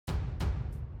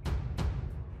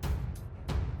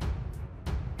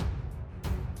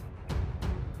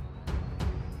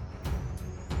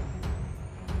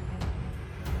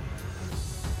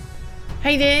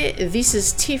Hey there, this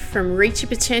is Tiff from Reach Your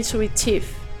Potential with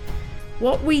Tiff.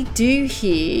 What we do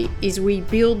here is we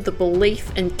build the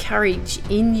belief and courage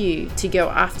in you to go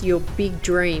after your big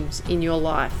dreams in your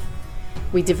life.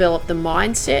 We develop the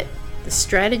mindset, the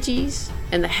strategies,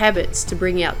 and the habits to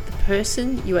bring out the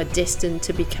person you are destined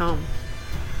to become.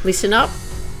 Listen up,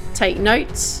 take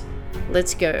notes,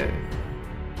 let's go.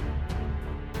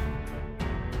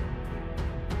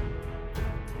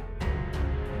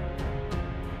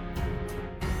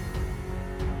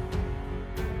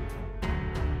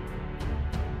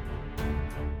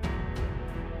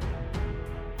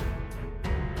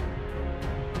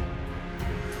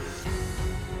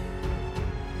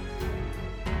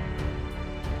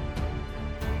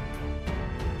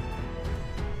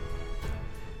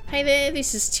 Hey there,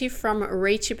 this is Tiff from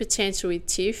Reach Your Potential with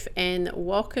Tiff, and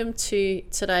welcome to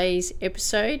today's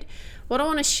episode. What I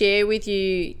want to share with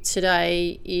you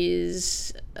today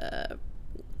is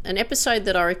an episode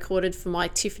that I recorded for my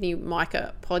Tiffany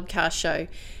Micah podcast show.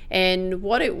 And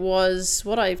what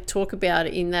I talk about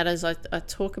in that is I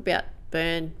talk about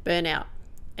burnout.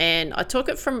 And I talk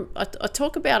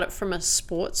about it from a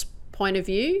sports point of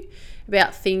view,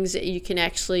 about things that you can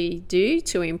actually do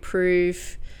to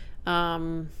improve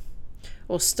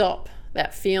or stop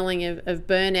that feeling of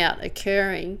burnout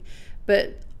occurring.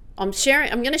 But I'm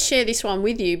going to share this one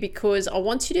with you because I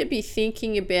want you to be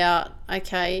thinking about,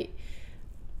 okay,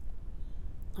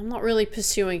 I'm not really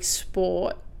pursuing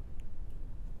sport,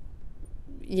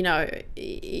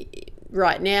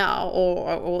 right now,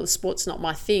 or the sport's not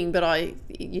my thing, but I,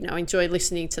 enjoy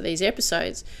listening to these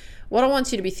episodes. What I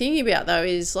want you to be thinking about though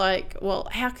is like, well,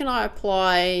 how can I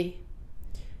apply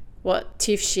what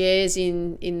Tiff shares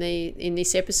in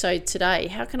this episode today?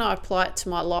 How can I apply it to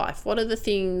my life? What are the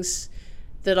things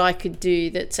that I could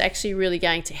do that's actually really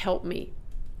going to help me?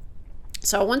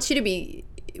 So I want you to be,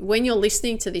 when you're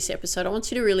listening to this episode, I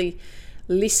want you to really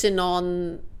listen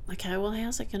on, okay, well,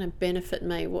 how's that going to benefit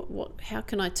me? How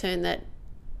can I turn that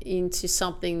into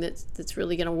something that's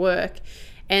really going to work?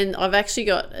 And I've actually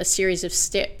got a series of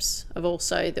steps of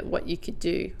also that what you could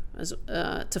do as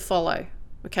to follow.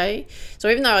 Okay, so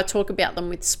even though I talk about them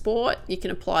with sport, you can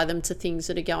apply them to things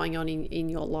that are going on in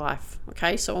your life.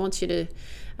 Okay, so I want you to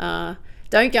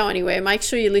don't go anywhere. Make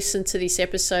sure you listen to this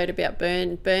episode about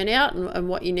burnout and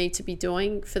what you need to be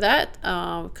doing for that,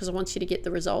 because I want you to get the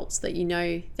results that you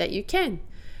know that you can.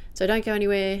 So don't go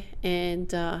anywhere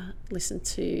and listen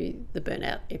to the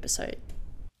burnout episode.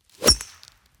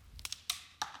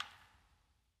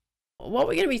 What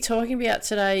we're going to be talking about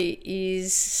today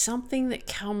is something that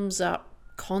comes up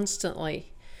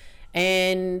constantly,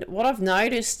 and what I've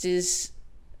noticed is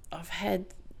I've had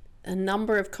a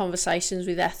number of conversations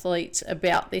with athletes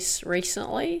about this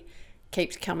recently.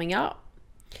 Keeps coming up,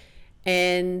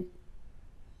 and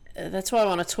that's why I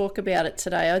want to talk about it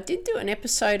today. I did do an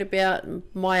episode about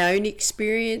my own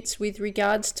experience with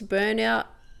regards to burnout.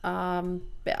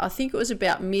 I think it was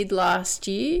about mid last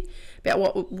year,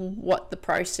 about what the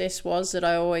process was that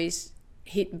I always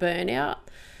hit burnout.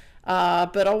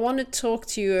 But I want to talk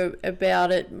to you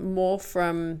about it more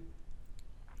from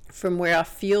where I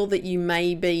feel that you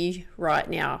may be right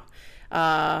now,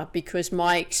 because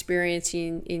my experience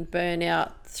in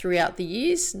burnout throughout the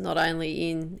years, not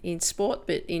only in sport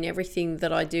but in everything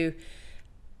that I do,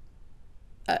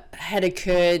 had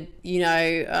occurred,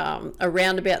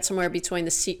 around about somewhere between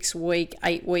the 6-week,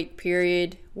 8-week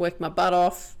period. Work my butt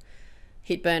off,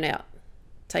 hit burnout.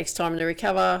 Takes time to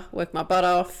recover, work my butt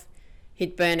off,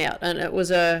 hit burnout. And it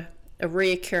was a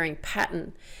reoccurring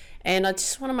pattern. And I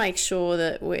just want to make sure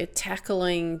that we're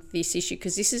tackling this issue,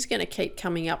 because this is going to keep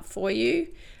coming up for you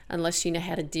unless you know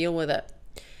how to deal with it.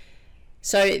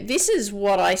 So this is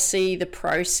what I see the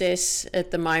process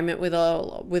at the moment with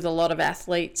a lot of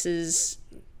athletes is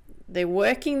they're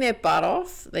working their butt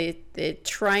off, they're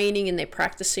training and they're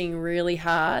practicing really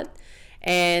hard,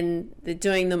 and they're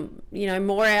doing them,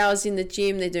 more hours in the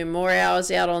gym, they're doing more hours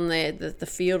out on the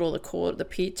field or the court, the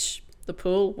pitch, the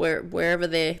pool, wherever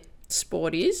their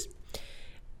sport is,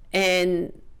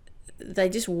 and they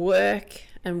just work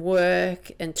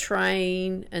and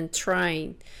train and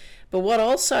train. But what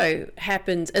also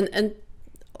happens, and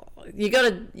you got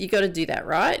to do that,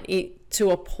 right,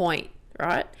 to a point,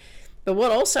 right? But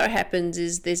what also happens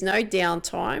is there's no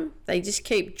downtime. They just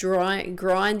keep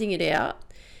grinding it out.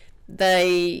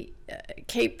 They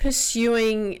keep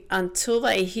pursuing until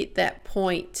they hit that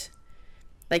point.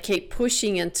 They keep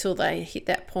pushing until they hit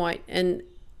that point. And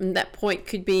that point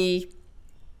could be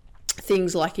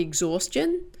things like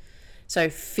exhaustion. So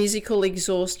physical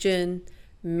exhaustion,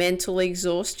 mental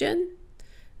exhaustion.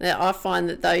 Now, I find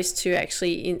that those two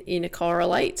actually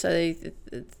intercorrelate. So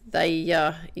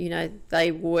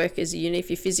they work as a unit. If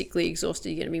you're physically exhausted,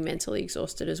 you're going to be mentally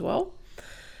exhausted as well.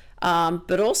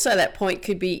 But also that point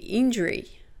could be injury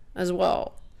as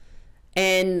well.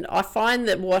 And I find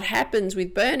that what happens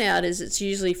with burnout is it's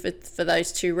usually for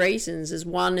those two reasons. Is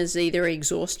one is either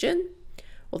exhaustion,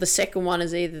 or the second one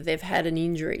is either they've had an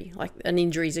injury, like an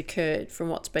injury's occurred from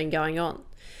what's been going on.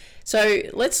 So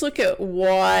let's look at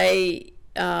why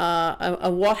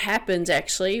what happens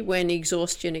actually when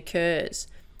exhaustion occurs.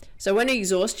 So when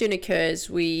exhaustion occurs,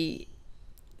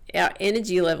 our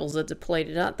energy levels are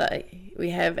depleted, aren't they? We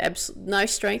have no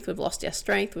strength. We've lost our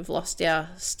strength. We've lost our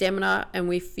stamina, and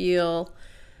we feel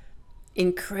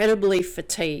incredibly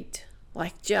fatigued,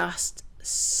 like just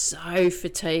so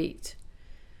fatigued.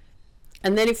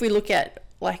 And then if we look at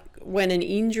like when an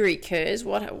injury occurs,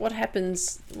 what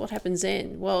happens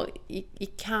then? Well, you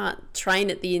can't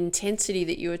train at the intensity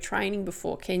that you were training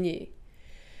before, can you?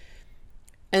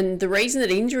 And the reason that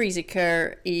injuries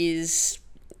occur is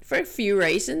for a few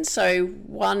reasons. So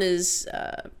one is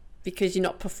because you're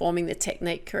not performing the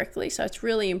technique correctly. So it's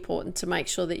really important to make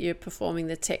sure that you're performing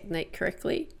the technique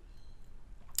correctly.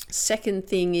 Second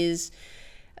thing is,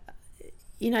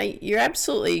 you're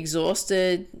absolutely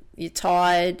exhausted, you're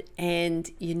tired, and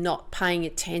you're not paying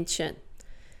attention,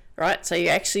 right? So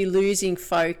you're actually losing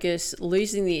focus,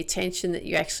 losing the attention that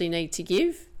you actually need to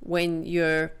give when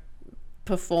you're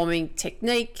performing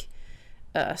technique,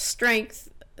 strength,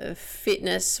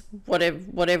 fitness,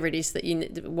 whatever it is that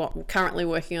you're currently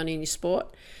working on in your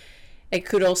sport. It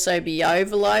could also be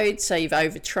overload, so you've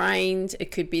overtrained. It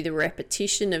could be the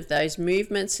repetition of those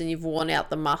movements and you've worn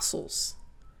out the muscles.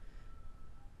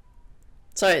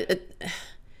 So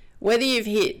whether you've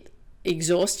hit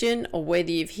exhaustion or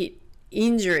whether you've hit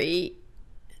injury,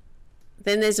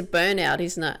 then there's a burnout,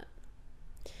 isn't it?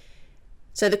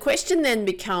 So the question then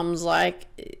becomes like,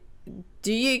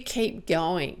 do you keep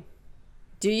going?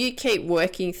 Do you keep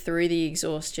working through the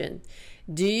exhaustion?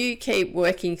 Do you keep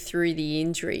working through the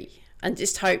injury and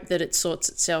just hope that it sorts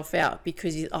itself out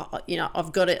because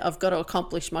I've got to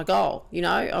accomplish my goal.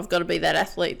 I've got to be that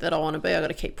athlete that I want to be. I've got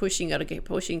to keep pushing.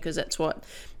 Because that's what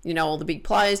all the big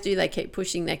players do. They keep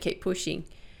pushing.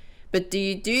 But do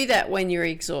you do that when you're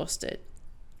exhausted,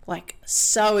 like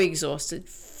so exhausted,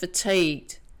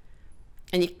 fatigued,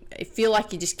 and you feel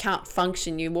like you just can't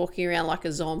function? You're walking around like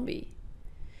a zombie.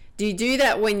 Do you do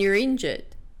that when you're injured?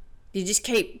 You just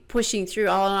keep pushing through.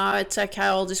 Oh no, it's okay.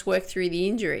 I'll just work through the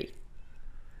injury.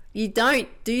 You don't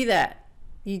do that.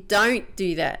 Because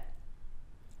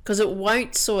it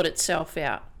won't sort itself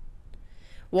out.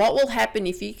 What will happen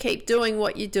if you keep doing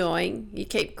what you're doing, you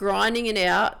keep grinding it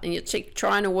out, and you keep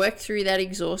trying to work through that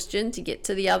exhaustion to get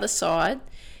to the other side,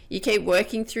 you keep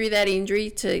working through that injury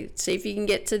to see if you can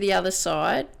get to the other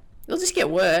side, it'll just get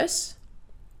worse.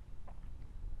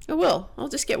 It will. It'll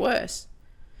just get worse.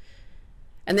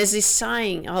 And there's this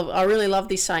saying, I really love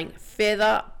this saying,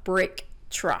 feather, brick,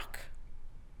 truck.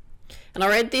 And I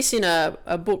read this in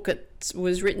a book that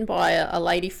was written by a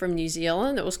lady from New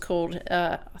Zealand. It was called,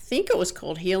 I think it was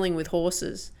called Healing with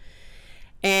Horses.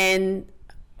 And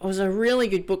it was a really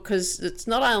good book because it's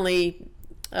not only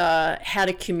how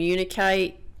to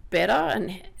communicate better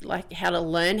and like how to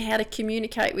learn how to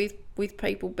communicate with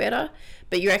people better,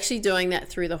 but you're actually doing that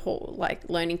through the horse, like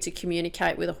learning to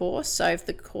communicate with a horse. So if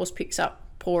the horse picks up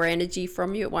poor energy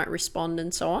from you, it won't respond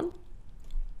and so on.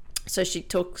 So she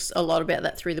talks a lot about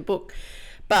that through the book.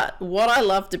 But what I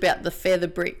loved about the feather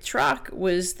brick truck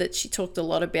was that she talked a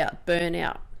lot about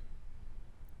burnout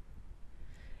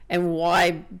and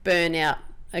why burnout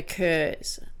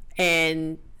occurs.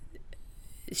 And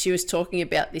she was talking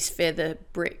about this feather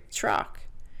brick truck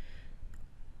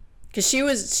because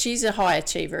she's a high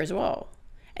achiever as well,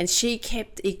 and she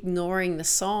kept ignoring the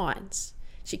signs.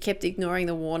 She kept ignoring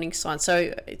the warning signs.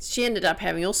 So she ended up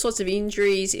having all sorts of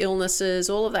injuries, illnesses,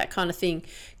 all of that kind of thing,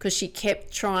 because she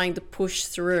kept trying to push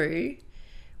through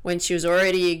when she was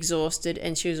already exhausted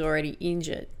and she was already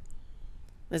injured.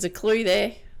 There's a clue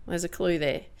there.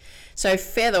 So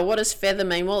feather, what does feather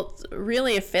mean? Well,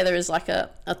 really a feather is like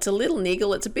it's a little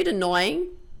niggle. It's a bit annoying.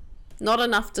 Not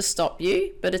enough to stop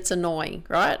you, but it's annoying,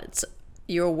 right?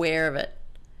 You're aware of it.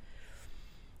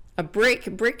 A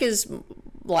brick is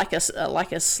like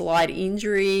a slight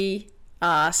injury,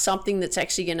 something that's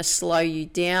actually going to slow you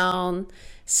down,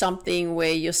 something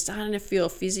where you're starting to feel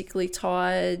physically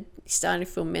tired, you're starting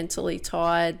to feel mentally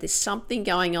tired. There's something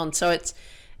going on. So it's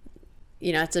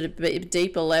at a bit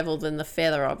deeper level than the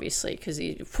feather, obviously, because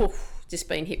you've just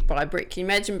been hit by a brick. Can you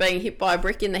imagine being hit by a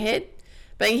brick in the head?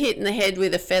 Being hit in the head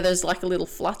with a feather is like a little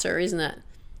flutter, isn't it?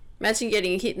 Imagine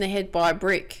getting hit in the head by a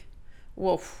brick.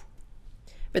 Woof.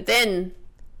 But then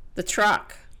the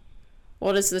truck,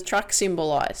 what does the truck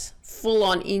symbolize? Full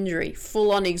on injury,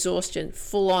 full on exhaustion,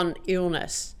 full on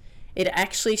illness. It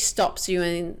actually stops you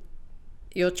in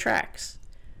your tracks.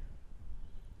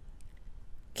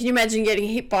 Can you imagine getting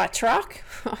hit by a truck?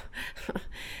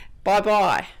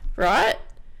 Bye-bye, right?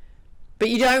 But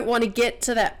you don't want to get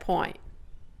to that point.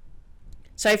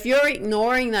 So if you're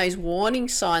ignoring those warning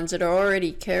signs that are already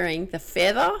occurring, the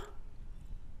feather,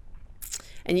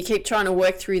 and you keep trying to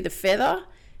work through the feather,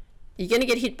 you're going to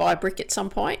get hit by a brick at some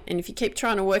point. And if you keep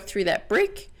trying to work through that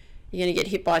brick, you're going to get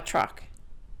hit by a truck.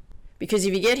 Because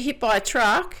if you get hit by a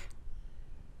truck,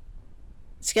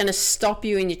 it's going to stop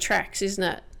you in your tracks, isn't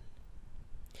it?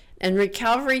 And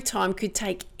recovery time could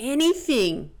take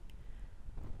anything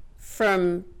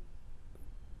from,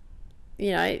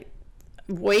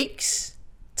 weeks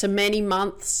to many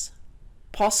months,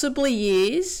 possibly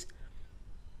years,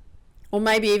 or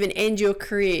maybe even end your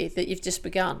career that you've just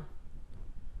begun.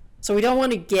 So we don't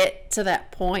want to get to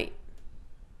that point.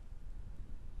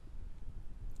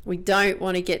 We don't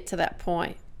want to get to that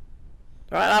point.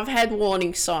 Right? I've had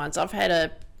warning signs. I've had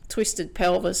a twisted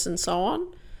pelvis and so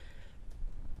on.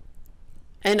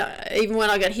 And even when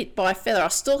I got hit by a feather, I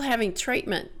was still having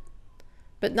treatment.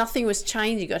 But nothing was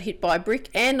changing. I got hit by a brick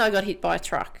and I got hit by a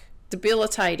truck.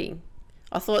 Debilitating.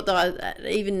 I thought that I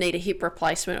even need a hip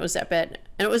replacement. It was that bad.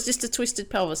 And it was just a twisted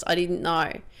pelvis. I didn't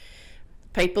know.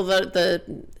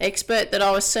 The expert that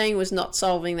I was seeing was not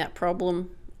solving that problem.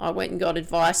 I went and got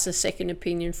advice, a second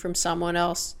opinion from someone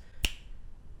else.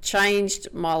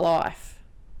 Changed my life,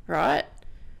 right?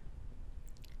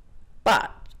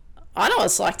 But I know what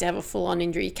it's like to have a full-on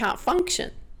injury. You can't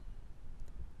function.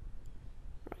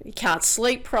 You can't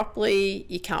sleep properly.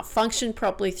 You can't function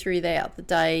properly throughout the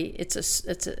day. It's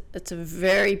a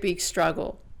very big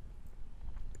struggle.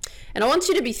 And I want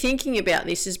you to be thinking about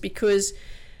this is because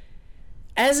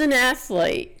as an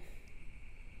athlete,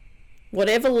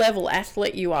 whatever level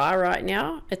athlete you are right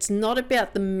now, it's not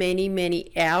about the many,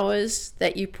 many hours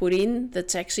that you put in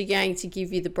that's actually going to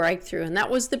give you the breakthrough. And that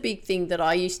was the big thing that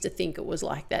I used to think it was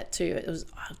like that too. It was,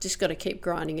 I've just got to keep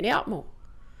grinding it out more.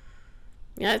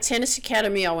 Tennis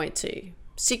academy I went to,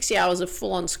 6 hours of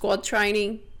full-on squad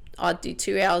training. I'd do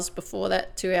 2 hours before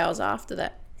that, 2 hours after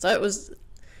that. So it was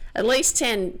at least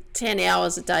 10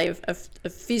 hours a day of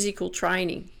physical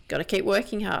training. Got to keep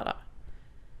working harder.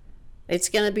 It's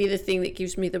going to be the thing that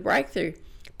gives me the breakthrough.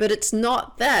 But it's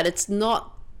not that. It's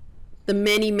not the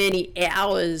many, many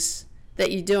hours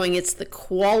that you're doing. It's the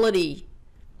quality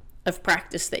of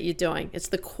practice that you're doing. It's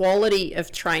the quality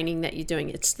of training that you're doing.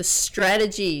 It's the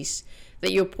strategies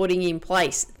that you're putting in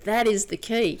place. That is the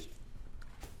key.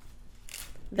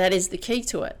 That is the key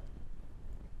to it.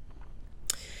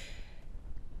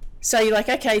 So you're like,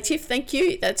 okay, Tiff, thank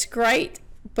you. That's great.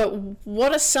 But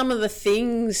what are some of the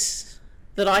things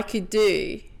that I could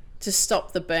do to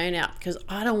stop the burnout? Because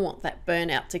I don't want that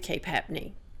burnout to keep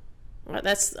happening. Right?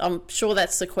 I'm sure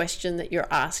that's the question that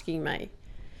you're asking me.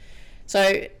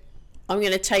 So I'm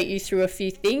going to take you through a few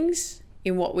things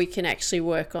in what we can actually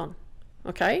work on.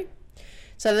 Okay?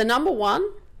 So the number one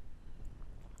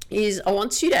is I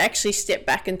want you to actually step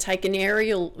back and take an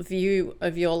aerial view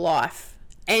of your life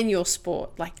and your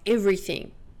sport, like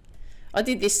everything. I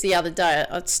did this the other day.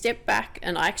 I stepped back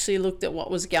and I actually looked at what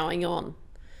was going on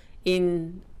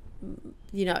in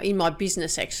my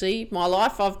business. Actually, my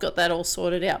life, I've got that all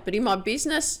sorted out, but in my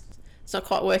business, it's not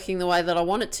quite working the way that I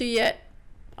want it to yet.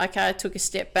 Okay, I took a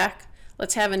step back.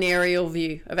 Let's have an aerial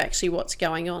view of actually what's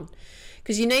going on,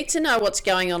 because you need to know what's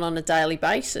going on a daily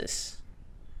basis.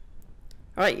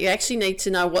 All right, you actually need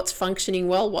to know what's functioning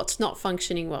well, what's not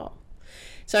functioning well.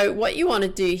 So what you want to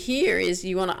do here is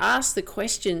you want to ask the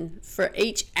question for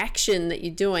each action that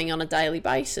you're doing on a daily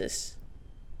basis.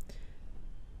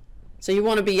 So you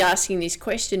want to be asking this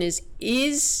question is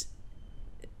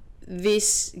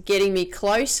this getting me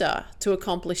closer to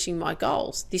accomplishing my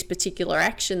goals, this particular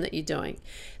action that you're doing?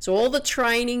 So all the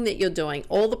training that you're doing,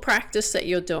 all the practice that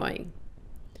you're doing,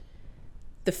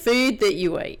 the food that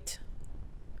you eat,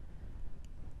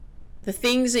 the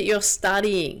things that you're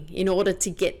studying in order to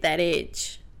get that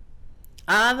edge,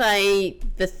 are they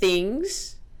the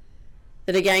things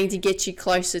that are going to get you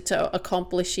closer to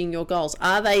accomplishing your goals?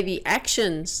 Are they the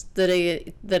actions that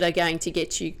are going to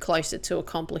get you closer to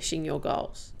accomplishing your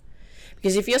goals?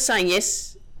 Because if you're saying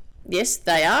yes,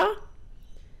 they are,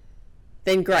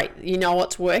 then great. You know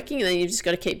what's working, and then you just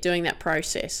got to keep doing that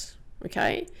process.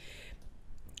 Okay?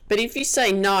 But if you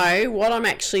say no, what I'm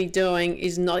actually doing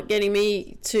is not getting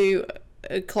me to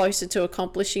closer to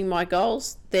accomplishing my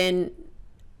goals, then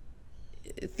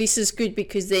this is good,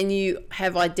 because then you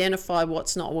have identified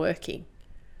what's not working.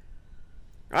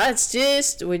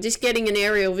 right? We're just getting an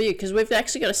aerial view because we've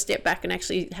actually got to step back and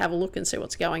actually have a look and see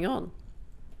what's going on.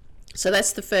 So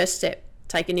that's the first step.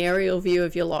 Take an aerial view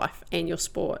of your life and your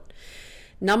sport.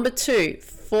 Number 2,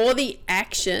 for the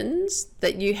actions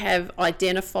that you have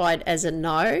identified as a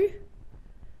no,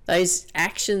 those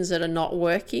actions that are not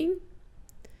working,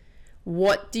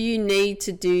 what do you need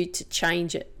to do to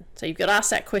change it? So you've got to ask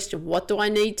that question, what do I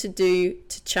need to do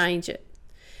to change it?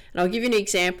 And I'll give you an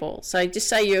example. So just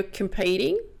say you're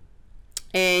competing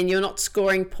and you're not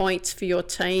scoring points for your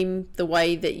team the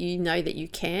way that you know that you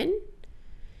can.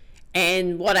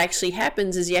 And what actually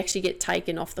happens is you actually get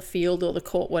taken off the field or the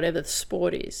court, whatever the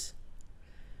sport is.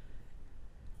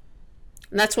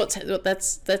 And that's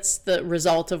the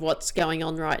result of what's going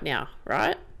on right now,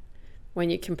 right? When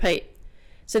you compete.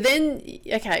 So then,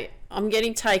 okay, I'm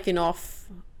getting taken off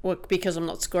because I'm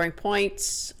not scoring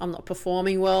points, I'm not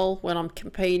performing well when I'm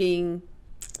competing.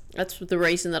 That's the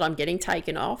reason that I'm getting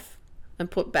taken off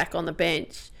and put back on the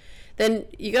bench. Then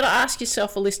you got to ask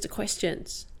yourself a list of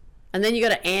questions. And then you got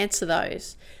to answer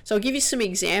those. So I'll give you some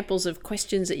examples of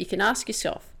questions that you can ask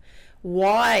yourself.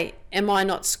 Why am I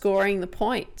not scoring the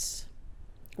points?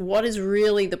 What is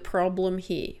really the problem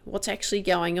here? What's actually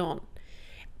going on?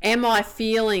 Am I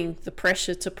feeling the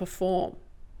pressure to perform?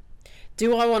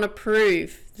 Do I want to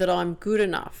prove that I'm good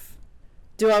enough?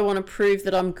 Do I want to prove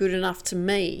that I'm good enough to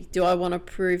me? Do I want to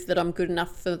prove that I'm good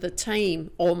enough for the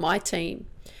team or my team?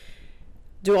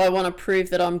 Do I want to prove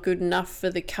that I'm good enough for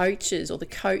the coaches or the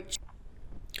coach?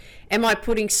 Am I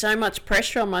putting so much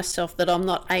pressure on myself that I'm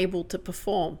not able to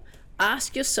perform?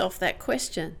 Ask yourself that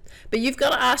question. But you've got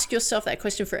to ask yourself that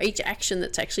question for each action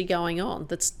that's actually going on,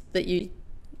 that you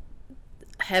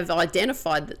have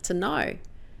identified that to know.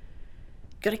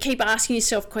 You've got to keep asking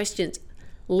yourself questions.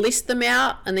 List them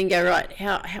out and then go,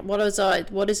 right, what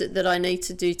is it that I need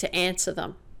to do to answer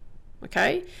them?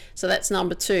 Okay, so that's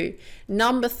number 2.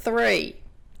 Number 3,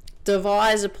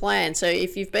 devise a plan. So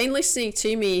if you've been listening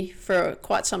to me for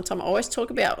quite some time, I always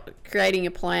talk about creating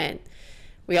a plan.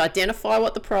 We identify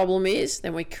what the problem is,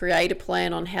 then we create a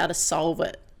plan on how to solve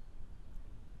it.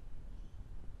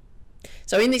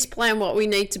 So in this plan, what we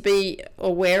need to be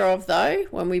aware of though,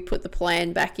 when we put the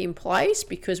plan back in place,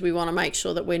 because we want to make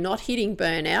sure that we're not hitting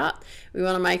burnout, we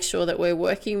want to make sure that we're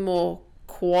working more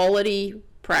quality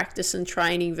practice and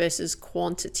training versus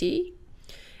quantity.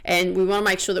 And we want to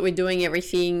make sure that we're doing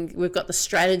everything, we've got the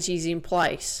strategies in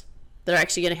place that are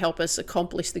actually going to help us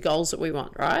accomplish the goals that we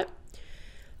want, right?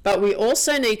 But we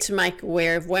also need to make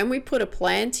aware of when we put a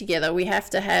plan together, we have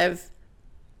to have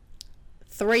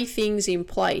 3 things in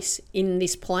place in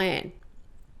this plan,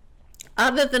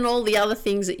 other than all the other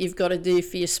things that you've got to do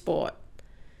for your sport.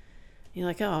 You're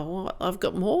like, oh, what? I've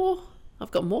got more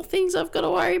things I've got to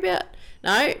worry about.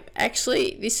 No,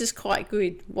 actually, this is quite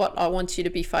good, what I want you to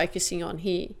be focusing on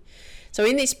here. So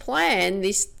in this plan,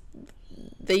 these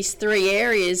 3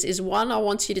 areas is, 1, I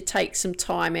want you to take some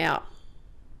time out.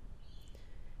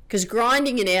 Because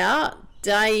grinding it out,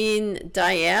 day in,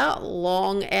 day out,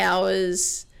 long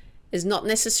hours is not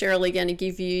necessarily going to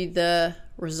give you the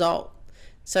result.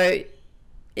 So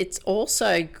it's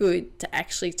also good to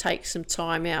actually take some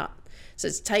time out. So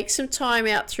take some time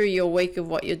out through your week of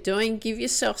what you're doing. Give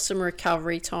yourself some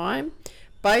recovery time,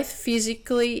 both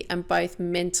physically and both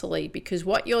mentally, because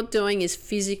what you're doing is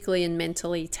physically and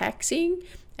mentally taxing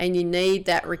and you need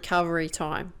that recovery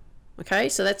time. Okay,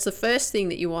 so that's the first thing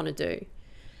that you want to do.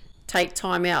 Take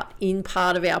time out in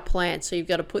part of our plan. So you've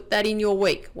got to put that in your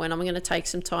week, when I'm going to take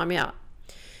some time out.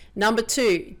 Number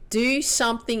 2, do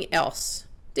something else.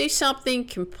 Do something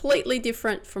completely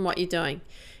different from what you're doing.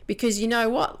 Because you know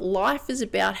what? Life is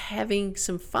about having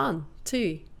some fun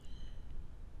too.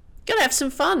 Got to have some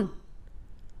fun.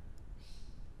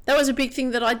 That was a big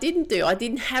thing that I didn't do. I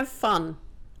didn't have fun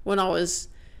when I was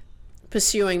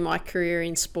pursuing my career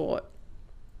in sport.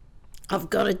 I've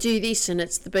got to do this and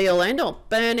it's the be all end all.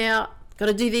 Burnout. Got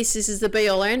to do this. This is the be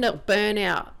all end all.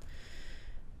 Burnout.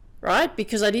 Right?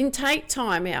 Because I didn't take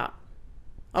time out.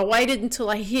 I waited until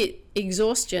I hit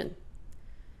exhaustion.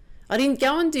 I didn't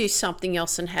go and do something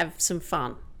else and have some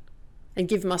fun and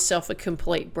give myself a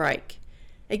complete break.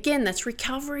 Again, that's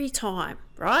recovery time,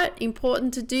 right?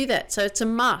 Important to do that. So it's a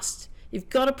must. You've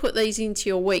got to put these into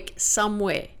your week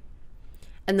somewhere.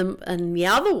 And the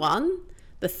other one,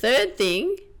 the third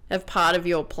thing of part of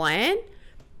your plan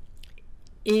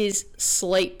is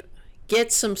sleep.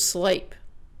 Get some sleep.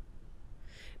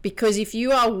 Because if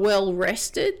you are well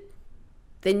rested,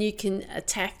 then you can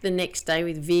attack the next day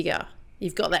with vigor.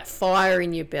 You've got that fire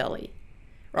in your belly,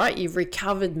 right? You've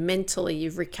recovered mentally.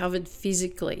 You've recovered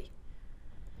physically.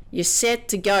 You're set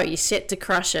to go. You're set to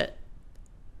crush it.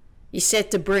 You're set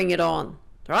to bring it on,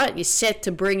 right? You're set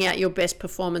to bring out your best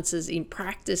performances in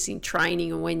practice, in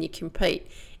training, and when you compete.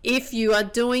 If you are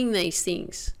doing these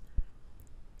things,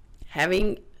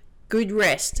 having good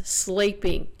rest,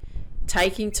 sleeping,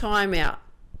 taking time out,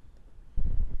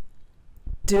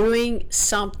 doing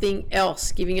something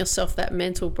else, giving yourself that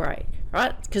mental break,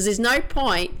 right? Because there's no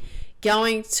point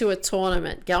going to a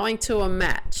tournament, going to a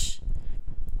match,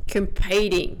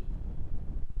 competing,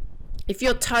 if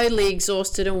you're totally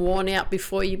exhausted and worn out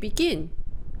before you begin.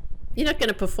 You're not going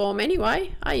to perform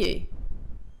anyway, are you?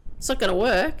 It's not going to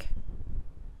work.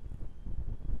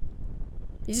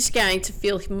 You're just going to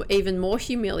feel even more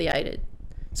humiliated.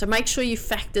 So make sure you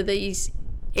factor these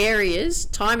areas,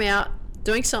 time out,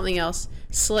 doing something else,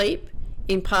 sleep,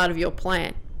 in part of your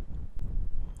plan.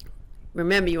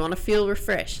 Remember, you want to feel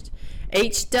refreshed.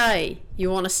 Each day, you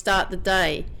want to start the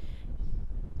day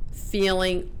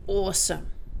feeling awesome,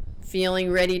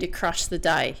 feeling ready to crush the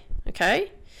day,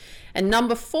 okay? And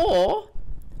number 4,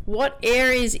 what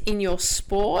areas in your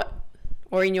sport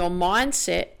or in your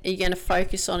mindset are you going to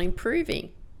focus on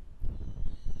improving?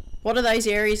 What are those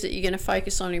areas that you're going to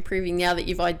focus on improving now that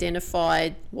you've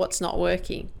identified what's not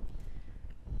working?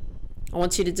 I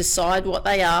want you to decide what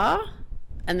they are,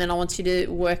 and then I want you to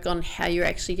work on how you're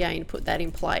actually going to put that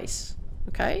in place,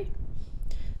 okay?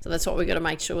 So that's what we've got to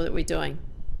make sure that we're doing.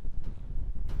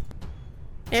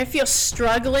 Now, if you're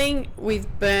struggling with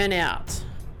burnout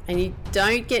and you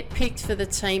don't get picked for the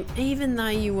team, even though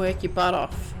you work your butt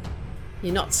off,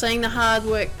 you're not seeing the hard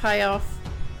work pay off,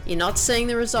 you're not seeing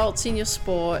the results in your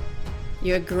sport,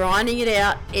 you're grinding it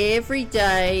out every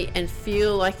day and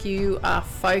feel like you are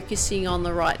focusing on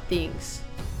the right things,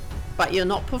 but you're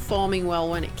not performing well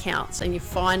when it counts and you're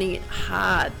finding it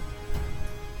hard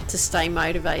to stay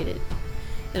motivated.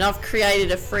 And I've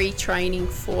created a free training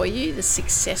for you, the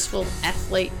Successful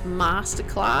Athlete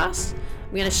Masterclass.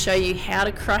 I'm going to show you how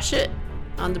to crush it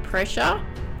under pressure,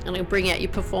 and it'll bring out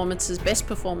your performances, best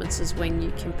performances when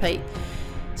you compete.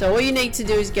 So all you need to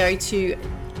do is go to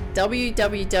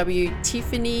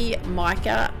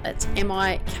www.tiffanymica, that's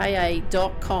mika.com/Sam,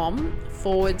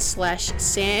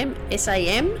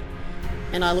 SAM,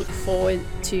 and I look forward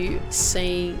to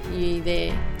seeing you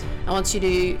there. I want you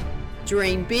to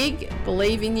dream big,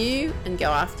 believe in you, and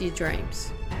go after your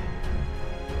dreams.